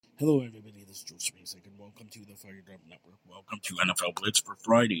Hello, everybody. This is Joe Spacek, and welcome to the FiredUp Network. Welcome to NFL Blitz for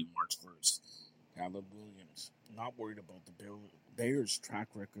Friday, March 1st. Caleb Williams, not worried about the Bears' track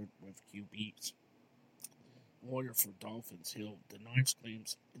record with QBs. Lawyer for Dolphins Hill denies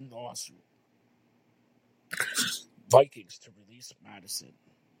claims in lawsuit. Vikings to release Madison.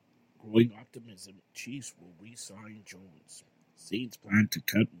 Growing optimism, Chiefs will re-sign Jones. Saints plan to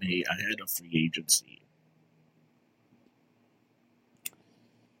cut May ahead of free agency.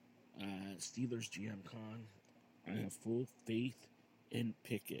 Steelers GM Khan, I have full faith in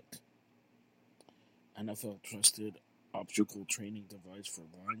Pickett. NFL trusted optical training device for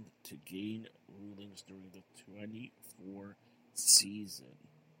line to gain rulings during the 24 season.